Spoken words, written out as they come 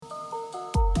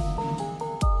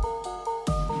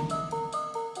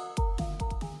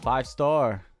5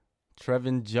 star.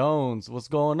 Trevin Jones. What's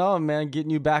going on, man? Getting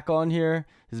you back on here.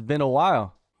 It's been a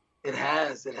while. It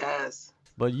has. It has.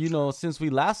 But since we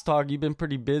last talked, you've been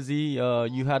pretty busy.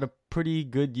 You had a pretty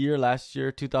good year last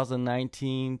year,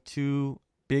 2019, two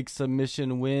big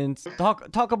submission wins.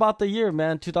 Talk about the year,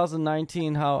 man.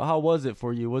 2019. How was it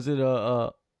for you? Was it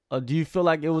do you feel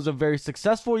like it was a very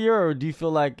successful year, or do you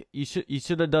feel like you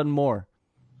should have done more?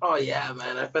 Oh yeah,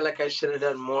 man. I feel like I should have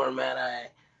done more, man.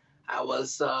 I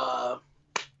was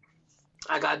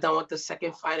I got done with the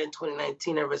second fight in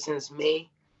 2019 ever since May,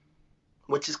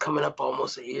 which is coming up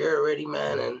almost a year already,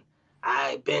 man. And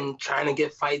I've been trying to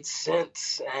get fights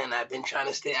since, and I've been trying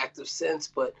to stay active since,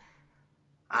 but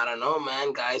I don't know,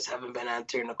 man. Guys haven't been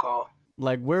answering the call.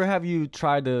 Like, where have you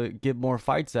tried to get more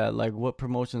fights at? Like, what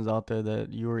promotions out there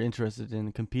that you were interested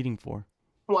in competing for?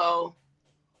 Well,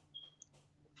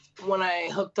 when I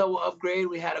hooked up with Upgrade,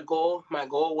 we had a goal. My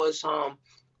goal was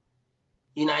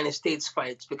United States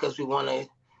fights because we want to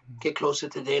get closer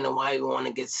to Dana White. We want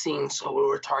to get seen. So we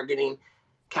were targeting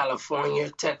California,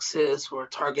 Texas. We're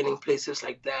targeting places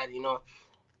like that,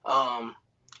 LFA,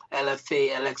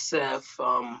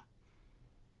 LXF,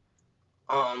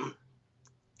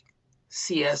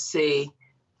 CSA,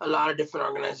 a lot of different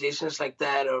organizations like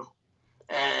that.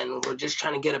 And we're just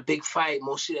trying to get a big fight,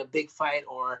 mostly a big fight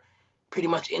or pretty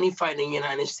much any fight in the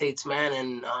United States, man.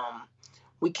 And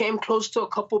we came close to a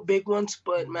couple big ones,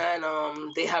 but, man,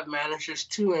 they have managers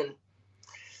too, and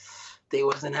they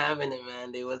wasn't having it,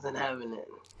 man. They wasn't having it.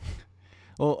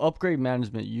 Well, Upgrade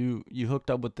Management, you hooked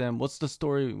up with them. What's the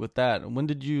story with that? When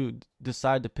did you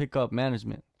decide to pick up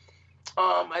management?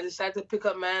 I decided to pick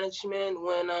up management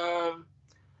when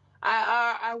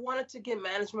I wanted to get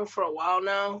management for a while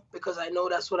now because I know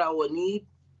that's what I would need.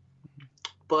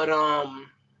 But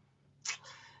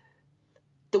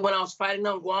when I was fighting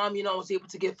on Guam, I was able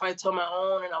to get fights on my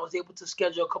own, and I was able to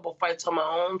schedule a couple fights on my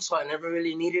own, so I never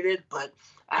really needed it. But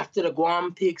after the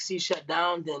Guam PXC shut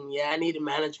down, then yeah, I needed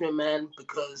management, man,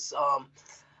 because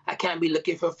I can't be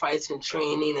looking for fights and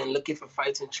training and looking for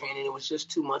fights and training. It was just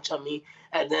too much on me.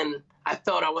 And then I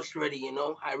felt I was ready,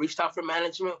 I reached out for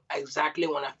management exactly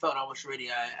when I felt I was ready.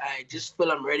 I just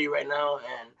feel I'm ready right now,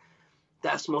 and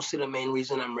that's mostly the main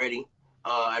reason I'm ready.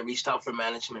 I reached out for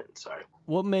management. Sorry.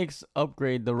 What makes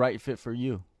Upgrade the right fit for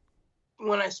you?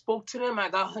 When I spoke to them, I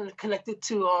got connected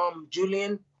to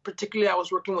Julian. Particularly, I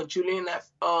was working with Julian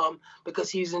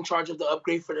because he's in charge of the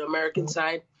Upgrade for the American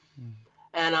side.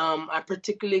 And I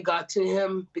particularly got to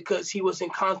him because he was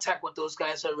in contact with those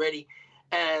guys already.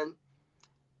 And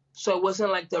so it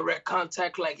wasn't like direct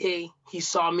contact, like, hey, he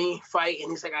saw me fight and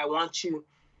he's like, I want you.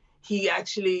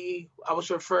 I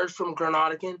was referred from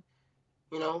Granadigan,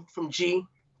 from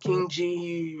King G.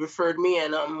 He referred me.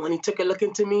 And when he took a look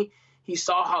into me, he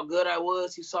saw how good I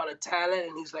was. He saw the talent,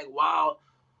 and he's like, wow.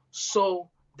 So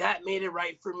that made it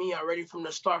right for me already from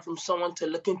the start, from someone to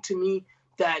look into me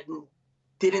that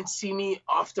didn't see me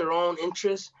off their own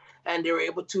interest, and they were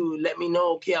able to let me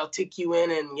know, okay, I'll take you in,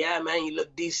 and yeah, man, you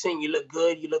look decent, you look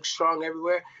good, you look strong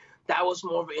everywhere. That was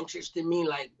more of an interest in me,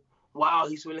 like, wow,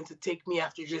 he's willing to take me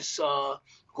after just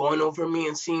going over me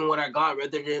and seeing what I got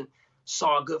rather than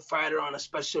saw a good fighter on a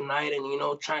special night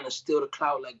and, trying to steal the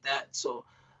clout like that. So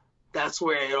that's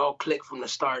where it all clicked from the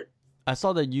start. I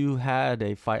saw that you had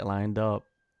a fight lined up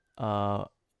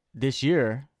this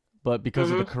year, but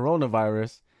because of the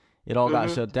coronavirus, it all got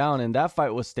shut down, and that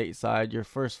fight was stateside, your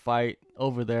first fight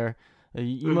over there.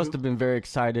 You must have been very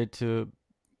excited to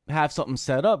have something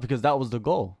set up because that was the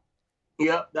goal.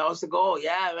 Yep, that was the goal.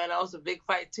 Yeah, man, that was a big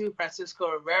fight too, Francisco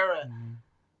Rivera.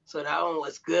 So that one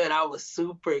was good. I was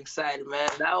super excited, man.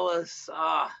 That was,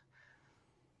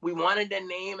 we wanted the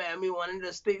name and we wanted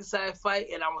a stateside fight,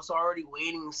 and I was already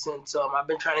waiting since, I've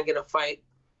been trying to get a fight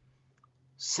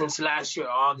since last year,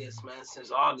 August, man.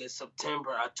 Since August, September,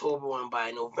 October went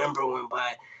by, November went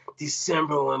by,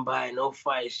 December went by, no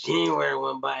fights. January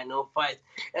went by, no fights.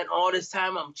 And all this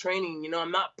time I'm training, I'm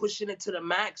not pushing it to the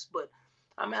max, but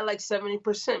I'm at like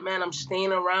 70%, man. I'm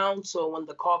staying around, so when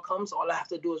the call comes, all I have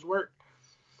to do is work.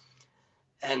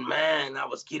 And, man, I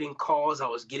was getting calls, I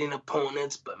was getting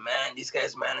opponents, but, man, these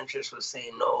guys' managers were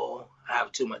saying, no, I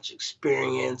have too much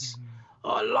experience.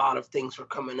 A lot of things were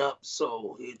coming up,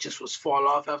 so it just was fall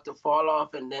off after fall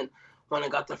off. And then when I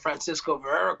got the Francisco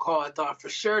Rivera call, I thought for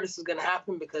sure this is going to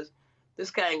happen because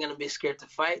this guy ain't going to be scared to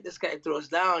fight. This guy throws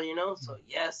down, So,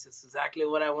 yes, it's exactly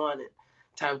what I wanted.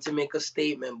 Time to make a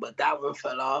statement, but that one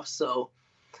fell off. So,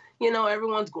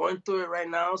 everyone's going through it right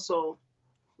now, so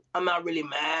I'm not really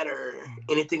mad or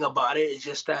anything about it. It's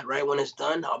just that right when it's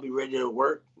done, I'll be ready to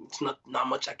work. It's not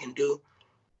much I can do.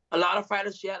 a lot of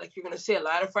fighters, yeah, like you're gonna say, a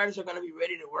lot of fighters are gonna be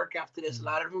ready to work after this. A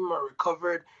lot of them are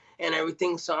recovered and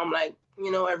everything. So I'm like,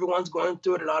 everyone's going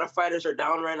through it. A lot of fighters are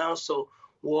down right now, so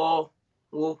we'll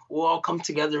all come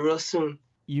together real soon.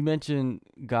 You mentioned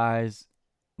guys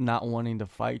not wanting to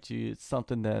fight you. It's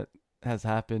something that has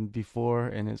happened before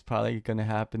and it's probably going to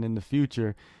happen in the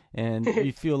future. And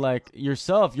you feel like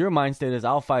yourself, your mind state is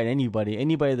I'll fight anybody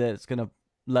that's going to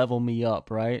level me up,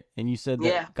 right? And you said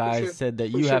that guys said that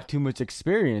you have too much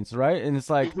experience, right? And it's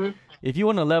like, if you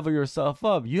want to level yourself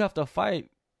up, you have to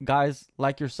fight guys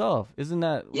like yourself. Isn't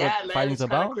that what fighting's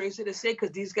about? Yeah, man, it's crazy to say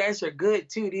because these guys are good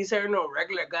too. These are no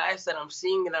regular guys that I'm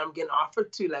seeing and I'm getting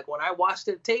offered to. Like when I watch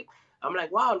their tape, I'm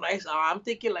like, wow, nice. I'm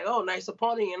thinking like, oh, nice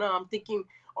opponent. I'm thinking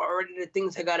already the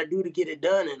things I got to do to get it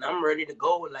done, and I'm ready to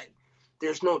go. Like,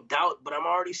 there's no doubt. But I'm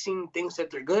already seeing things that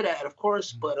they're good at, of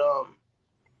course. But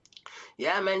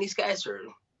yeah, man, these guys are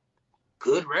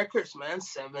good records, man.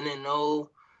 7-0,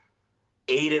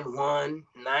 8-1,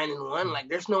 9-1. Like,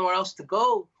 there's nowhere else to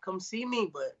go. Come see me.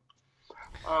 But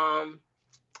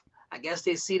I guess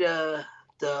they see the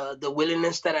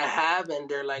willingness that I have, and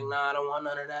they're like, nah, I don't want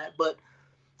none of that. But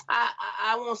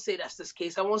I won't say that's the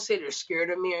case. I won't say they're scared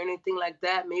of me or anything like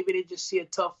that. Maybe they just see a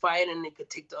tough fight and they could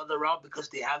take the other route because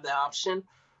they have that option.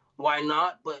 Why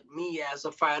not? But me as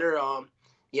a fighter,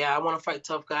 yeah, I want to fight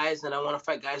tough guys, and I want to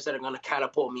fight guys that are going to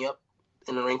catapult me up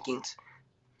in the rankings.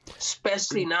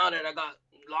 Especially now that I got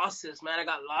losses, man. I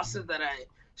got losses that I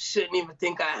shouldn't even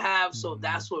think I have. So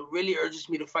that's what really urges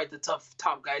me to fight the tough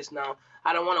top guys now.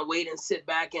 I don't want to wait and sit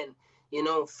back and,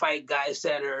 fight guys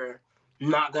that are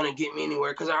not going to get me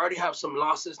anywhere because I already have some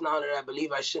losses now that I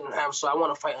believe I shouldn't have. So I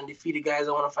want to fight undefeated guys.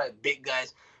 I want to fight big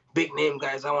guys, big name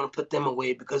guys. I want to put them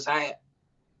away because I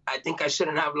think I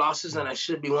shouldn't have losses and I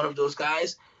should be one of those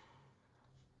guys.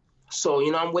 So,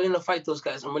 I'm willing to fight those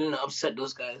guys. I'm willing to upset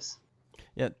those guys.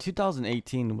 Yeah,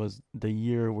 2018 was the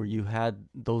year where you had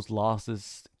those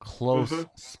losses, close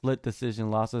split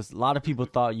decision losses. A lot of people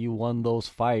thought you won those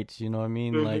fights, you know what I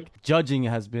mean? Like, judging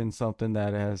has been something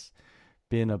that has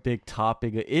been a big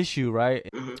topic, an issue, right?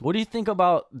 What do you think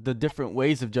about the different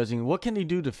ways of judging? What can they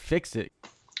do to fix it?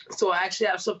 So I actually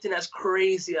have something that's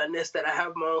crazy on this that I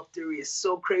have my own theory. It's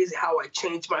so crazy how I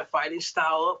changed my fighting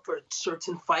style up for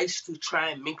certain fights to try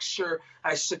and make sure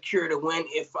I secure the win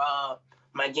if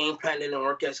my game plan didn't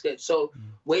work as good. So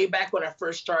way back when I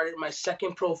first started, my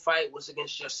second pro fight was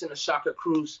against Justin Ashaka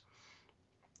Cruz.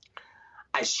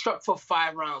 I struck for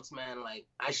 5 rounds, man. Like,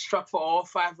 I struck for all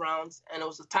 5 rounds, and it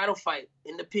was a title fight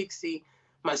in the PXC,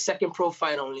 my second pro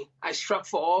fight only. I struck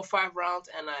for all 5 rounds,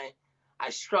 and I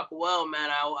struck well, man.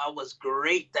 I was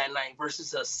great that night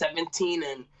versus a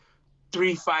 17-3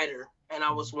 fighter, and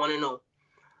I was 1-0.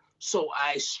 So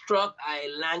I struck, I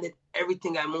landed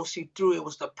everything I mostly threw. It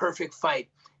was the perfect fight.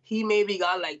 He maybe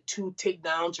got like 2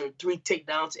 takedowns or 3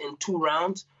 takedowns in 2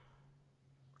 rounds,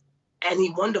 and he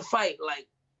won the fight. Like,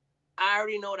 I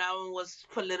already know that one was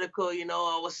political,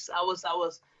 I was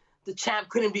the champ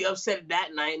couldn't be upset that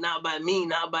night, not by me,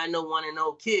 not by no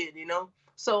 1-0 kid,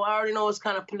 So I already know it's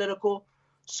kind of political.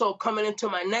 So coming into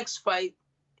my next fight,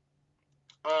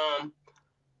 I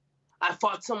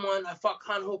fought Kwan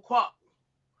Ho Kwak.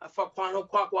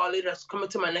 While later, that's coming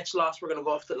to my next loss. We're going to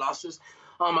go off the losses.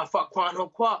 I fought Kwan Ho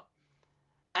Kwak.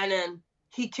 And then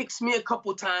he kicks me a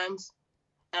couple times,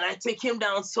 and I take him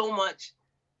down so much.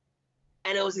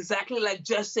 And it was exactly like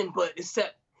Justin, but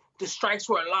except the strikes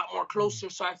were a lot more closer,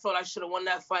 so I felt I should have won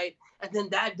that fight. And then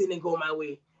that didn't go my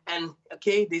way. And,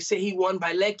 okay, they say he won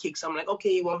by leg kicks. I'm like, okay,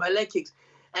 he won by leg kicks.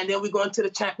 And then we go into the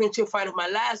championship fight of my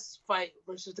last fight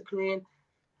versus the Korean.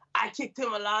 I kicked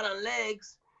him a lot on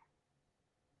legs.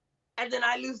 And then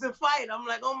I lose the fight. I'm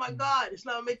like, oh, my God, it's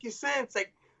not making sense.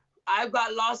 Like, I've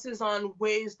got losses on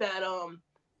ways that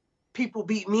people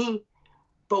beat me.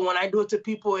 But when I do it to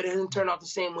people, it doesn't turn out the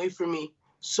same way for me.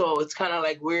 So it's kind of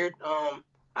like weird.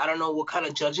 I don't know what kind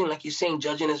of judging. Like you're saying,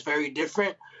 judging is very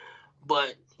different.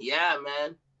 But, yeah,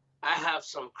 man, I have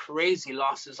some crazy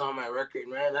losses on my record,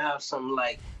 man. I have some,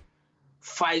 like,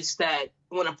 fights that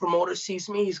when a promoter sees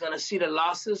me, he's going to see the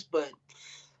losses. But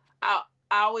I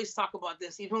always talk about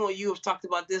this. Even when you have talked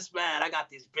about this, man, I got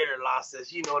these bitter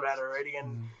losses. You know that already.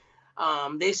 And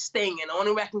they sting, and the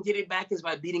only way I can get it back is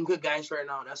by beating good guys right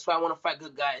now. That's why I want to fight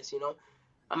good guys,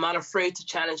 I'm not afraid to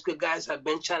challenge good guys. I've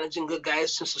been challenging good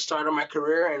guys since the start of my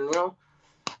career, and,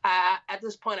 at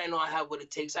this point, I know I have what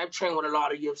it takes. I've trained with a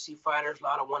lot of UFC fighters, a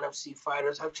lot of ONE FC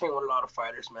fighters. I've trained with a lot of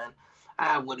fighters, man. I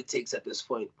have what it takes at this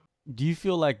point. Do you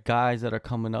feel like guys that are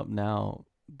coming up now,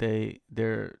 they're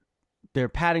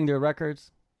padding their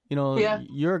records? Yeah.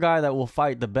 You're a guy that will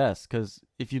fight the best because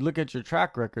if you look at your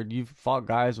track record, you've fought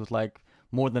guys with like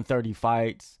more than 30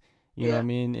 fights You know what I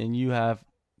mean? And you have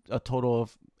a total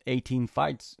of 18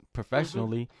 fights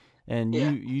professionally, and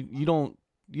you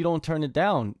don't turn it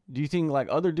down. Do you think like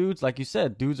other dudes, like you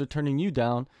said, dudes are turning you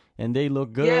down and they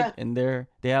look good and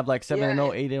they have like 7-0,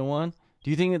 8-1? Do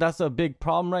you think that's a big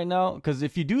problem right now? Because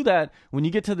if you do that, when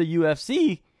you get to the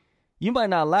UFC, you might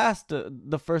not last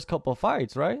the first couple of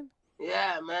fights, right?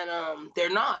 Yeah, man. They're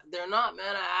not,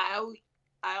 man.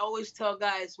 I always tell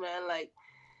guys, man, like,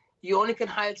 you only can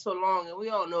hide so long, and we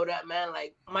all know that, man.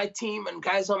 Like, my team and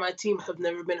guys on my team have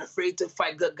never been afraid to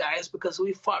fight good guys because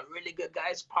we fought really good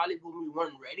guys probably when we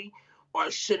weren't ready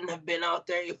or shouldn't have been out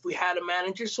there if we had a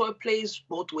manager. So it plays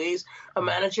both ways. A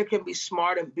manager can be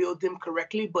smart and build them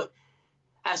correctly, but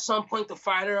at some point, the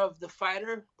fighter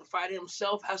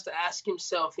himself has to ask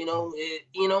himself,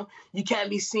 you can't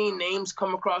be seeing names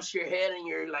come across your head and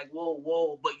you're like,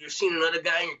 whoa, but you're seeing another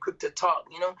guy and you're quick to talk,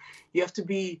 You have to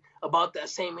be about that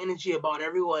same energy about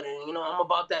everyone. And, I'm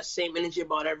about that same energy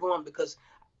about everyone because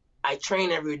I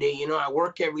train every day, I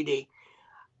work every day.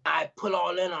 I put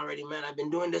all in already, man. I've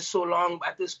been doing this so long,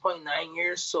 at this point, 9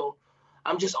 years. So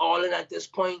I'm just all in at this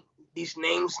point. These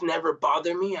names never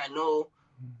bother me. I know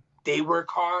they work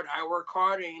hard, I work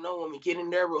hard, and when we get in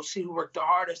there, we'll see who worked the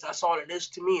hardest. That's all it is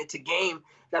to me. It's a game.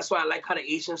 That's why I like how the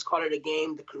Asians call it a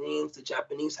game, the Koreans, the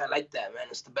Japanese. I like that, man.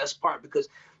 It's the best part because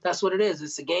that's what it is.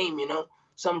 It's a game,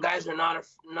 Some guys are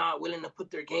not willing to put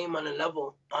their game on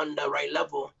the right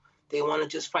level. They want to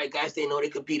just fight guys they know they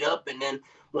could beat up, and then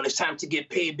when it's time to get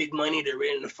paid big money,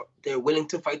 they're willing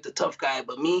to fight the tough guy.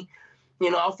 But me,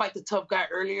 I'll fight the tough guy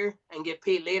earlier and get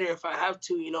paid later if I have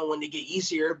to, when they get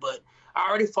easier. But I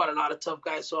already fought a lot of tough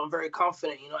guys, so I'm very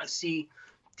confident. I see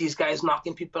these guys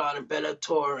knocking people out in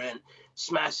Bellator and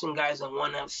smashing guys in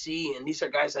ONE FC, and these are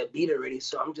guys I beat already.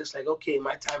 So I'm just like, okay,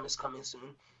 my time is coming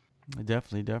soon.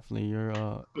 Definitely.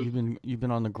 You're you've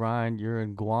been on the grind. You're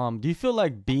in Guam. Do you feel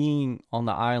like being on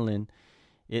the island,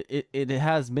 it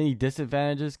has many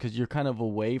disadvantages because you're kind of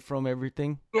away from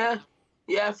everything? Yeah,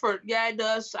 it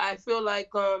does. I feel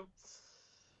like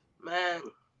man,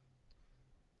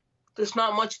 there's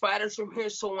not much fighters from here,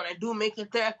 so when I do make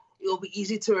it there, it'll be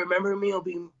easy to remember me. It'll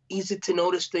be easy to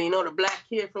notice the black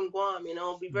kid from Guam.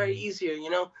 It'll be very easier.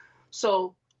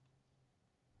 So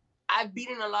I've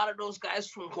beaten a lot of those guys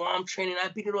from Guam training.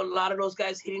 I've beaten a lot of those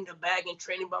guys hitting the bag and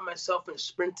training by myself and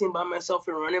sprinting by myself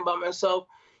and running by myself.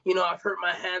 I've hurt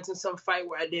my hands in some fight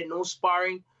where I did no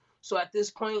sparring. So at this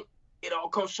point, it all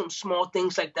comes from small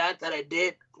things like that I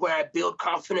did where I build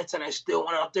confidence and I still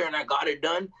went out there and I got it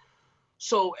done.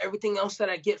 So everything else that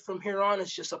I get from here on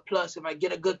is just a plus. If I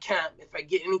get a good camp, if I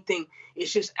get anything,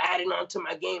 it's just adding on to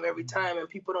my game every time. And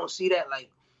people don't see that. Like,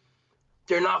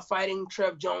 they're not fighting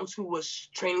Trev Jones, who was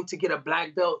training to get a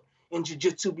black belt in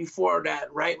jiu-jitsu before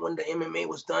that, right? When the MMA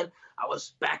was done, I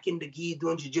was back in the gi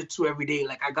doing jiu-jitsu every day.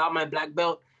 Like, I got my black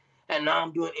belt, and now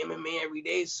I'm doing MMA every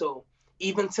day. So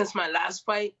even since my last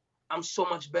fight, I'm so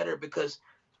much better because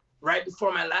right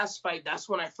before my last fight, that's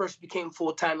when I first became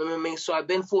full-time MMA. So I've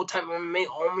been full-time MMA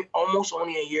almost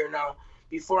only a year now.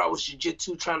 Before I was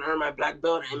jiu-jitsu trying to earn my black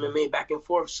belt and MMA back and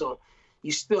forth. So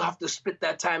you still have to split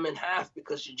that time in half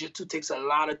because jiu-jitsu takes a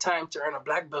lot of time to earn a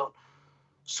black belt.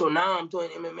 So now I'm doing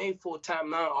MMA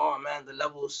full-time now. Oh, man,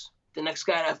 the next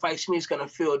guy that fights me is going to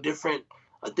feel a different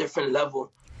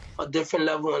level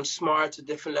in smarts, a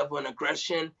different level in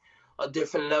aggression, a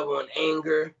different level in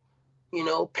anger.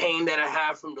 Pain that I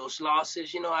have from those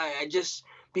losses. I just,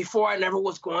 before I never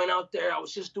was going out there. I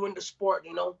was just doing the sport,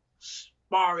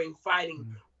 sparring,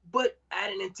 fighting, but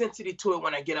adding intensity to it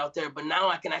when I get out there. But now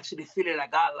I can actually feel it. I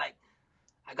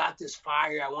got this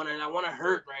fire. I want to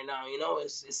hurt right now.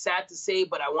 It's sad to say,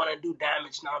 but I want to do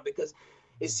damage now because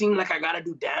it seems like I got to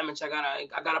do damage. I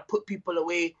got to put people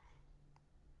away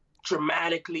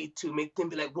dramatically to make them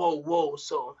be like, whoa.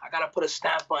 So I got to put a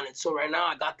stamp on it. So right now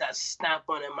I got that stamp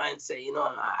on it mindset.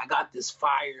 I got this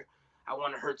fire. I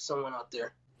want to hurt someone out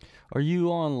there. Are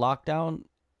you on lockdown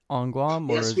on Guam?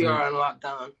 Yes, we are on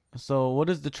lockdown. So what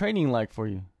is the training like for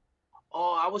you?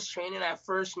 Oh, I was training at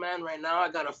first, man. Right now I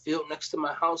got a field next to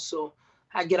my house. So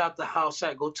I get out the house,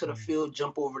 I go to the field,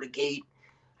 jump over the gate.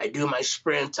 I do my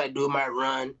sprints. I do my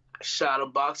run. I shadow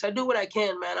box. I do what I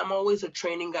can, man. I'm always a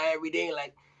training guy every day.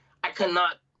 Like, I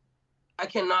cannot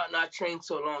not train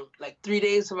so long. Like 3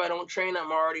 days if I don't train,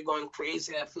 I'm already going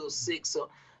crazy. I feel sick, so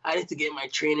I need to get my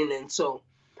training in. So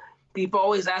people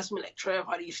always ask me, like, Trev,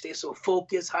 how do you stay so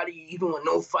focused? How do you, even with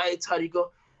no fights, how do you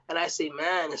go? And I say,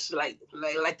 man, it's like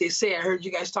they say, I heard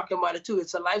you guys talking about it too.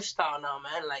 It's a lifestyle now,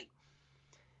 man. Like,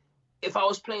 if I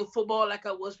was playing football like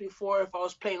I was before, if I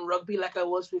was playing rugby like I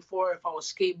was before, if I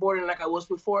was skateboarding like I was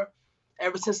before,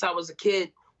 ever since I was a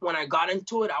kid, when I got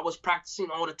into it, I was practicing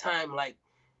all the time. Like,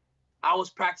 I was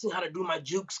practicing how to do my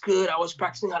jukes good. I was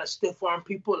practicing how to stiff arm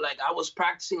people. Like I was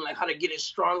practicing like how to get it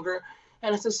stronger.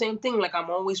 And it's the same thing. Like I'm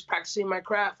always practicing my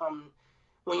craft.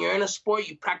 When you're in a sport,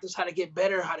 you practice how to get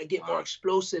better, how to get more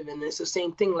explosive. And it's the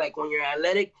same thing. Like when you're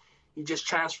athletic, you just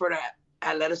transfer that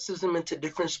athleticism into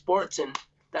different sports. And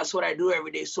that's what I do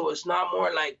every day. So it's not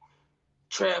more like,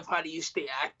 Trev, how do you stay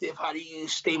active? How do you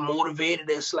stay motivated?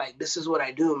 It's like, this is what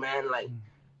I do, man. Like,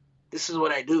 this is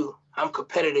what I do. I'm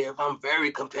competitive. I'm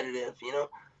very competitive, you know?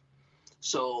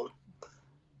 So,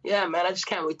 yeah, man, I just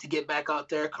can't wait to get back out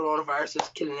there. Coronavirus is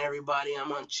killing everybody.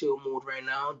 I'm on chill mode right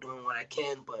now, doing what I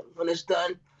can. But when it's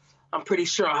done, I'm pretty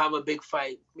sure I'll have a big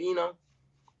fight. You know,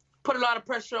 put a lot of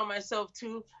pressure on myself,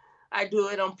 too. I do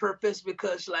it on purpose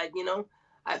because, like, you know,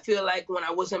 I feel like when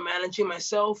I wasn't managing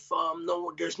myself,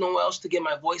 there's nowhere else to get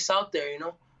my voice out there, you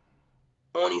know?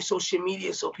 Only social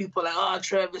media, so people are like, oh,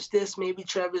 Trev is this, maybe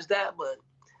Trev is that, but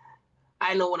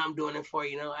I know what I'm doing it for,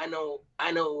 you know? I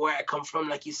know where I come from.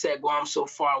 Like you said, I'm so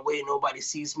far away, nobody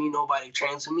sees me, nobody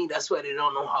trains with me. That's why they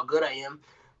don't know how good I am.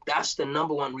 That's the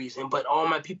number one reason. But all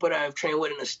my people that I've trained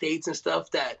with in the States and stuff,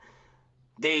 that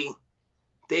they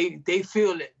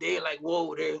feel it. They're like,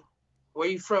 whoa, where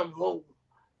you from? Whoa.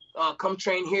 Come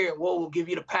train here. Whoa, we'll give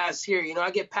you the pass here. You know,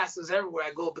 I get passes everywhere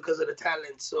I go because of the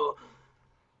talent. So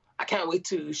I can't wait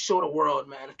to show the world,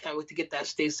 man. I can't wait to get that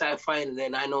stateside fight, and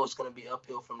then I know it's going to be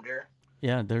uphill from there.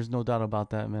 Yeah, there's no doubt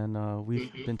about that, man.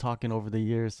 We've been talking over the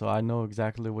years, so I know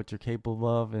exactly what you're capable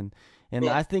of, and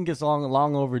I think it's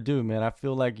long overdue, man. I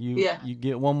feel like you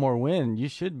get one more win, you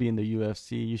should be in the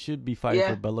UFC. You should be fighting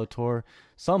for Bellator,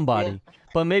 somebody.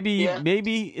 But maybe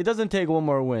it doesn't take one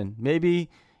more win. Maybe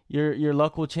your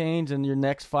luck will change, and your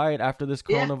next fight after this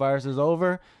coronavirus is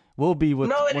over will be with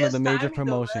one of the major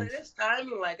promotions. Though, it is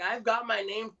timing. Like I've got my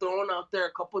name thrown out there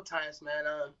a couple times, man.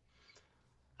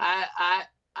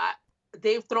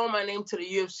 They've thrown my name to the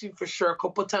UFC for sure a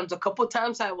couple times. A couple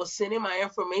times I was sending my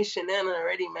information in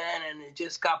already, man, and it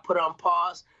just got put on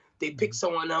pause. They pick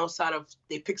someone else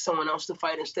to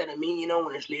fight instead of me. You know,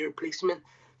 when it's late replacement,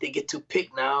 they get to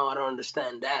pick now. I don't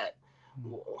understand that.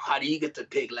 How do you get to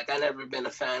pick? Like, I've never been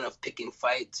a fan of picking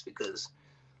fights because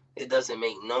it doesn't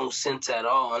make no sense at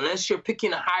all. Unless you're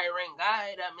picking a higher ranked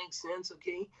guy, that makes sense,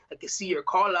 okay? I can see your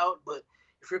call out, but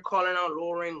if you're calling out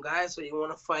lower ranked guys so you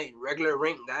want to fight regular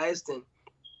ranked guys, then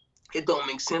it don't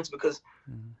make sense because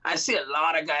I see a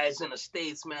lot of guys in the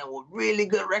States, man, with really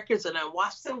good records, and I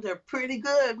watch them. They're pretty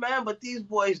good, man, but these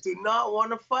boys do not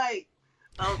want to fight.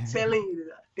 I'm telling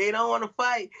you, they don't want to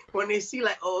fight. When they see,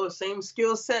 like, oh, same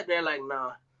skill set, they're like,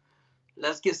 nah,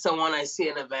 let's get someone I see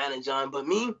an advantage on. But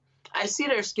me, I see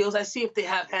their skills. I see if they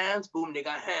have hands, boom, they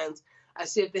got hands. I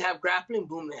see if they have grappling,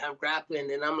 boom, they have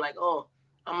grappling. And I'm like, oh,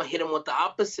 I'm going to hit them with the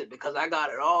opposite because I got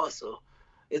it all. So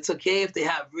it's okay if they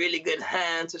have really good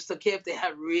hands. It's okay if they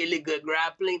have really good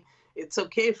grappling. It's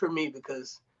okay for me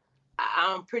because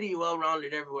I'm pretty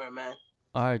well-rounded everywhere, man.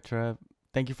 All right, Trev.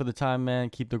 Thank you for the time, man.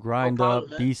 Keep the grind up.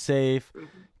 Man. Be safe.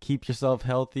 Keep yourself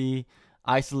healthy.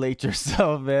 Isolate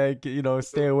yourself, man. You know,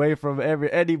 stay away from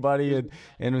anybody.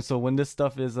 And so when this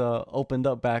stuff is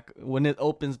when it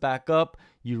opens back up,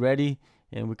 you ready?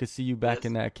 And we could see you back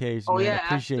in that cage. Oh, man. yeah.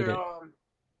 Appreciate it.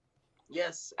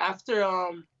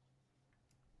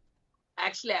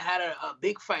 Actually, I had a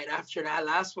big fight after that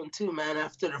last one too, man.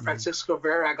 After the Francisco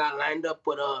Vera, I got lined up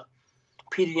with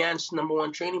Peter Yan's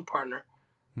 #1 training partner.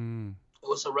 It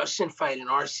was a Russian fight in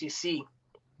RCC.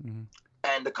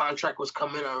 And the contract was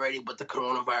coming already, but the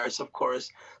coronavirus, of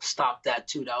course, stopped that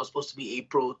too. That was supposed to be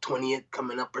April 20th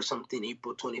coming up or something,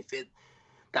 April 25th.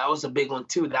 That was a big one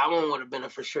too. That one would have been a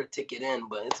for sure ticket in,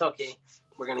 but it's okay.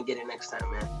 We're going to get it next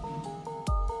time, man.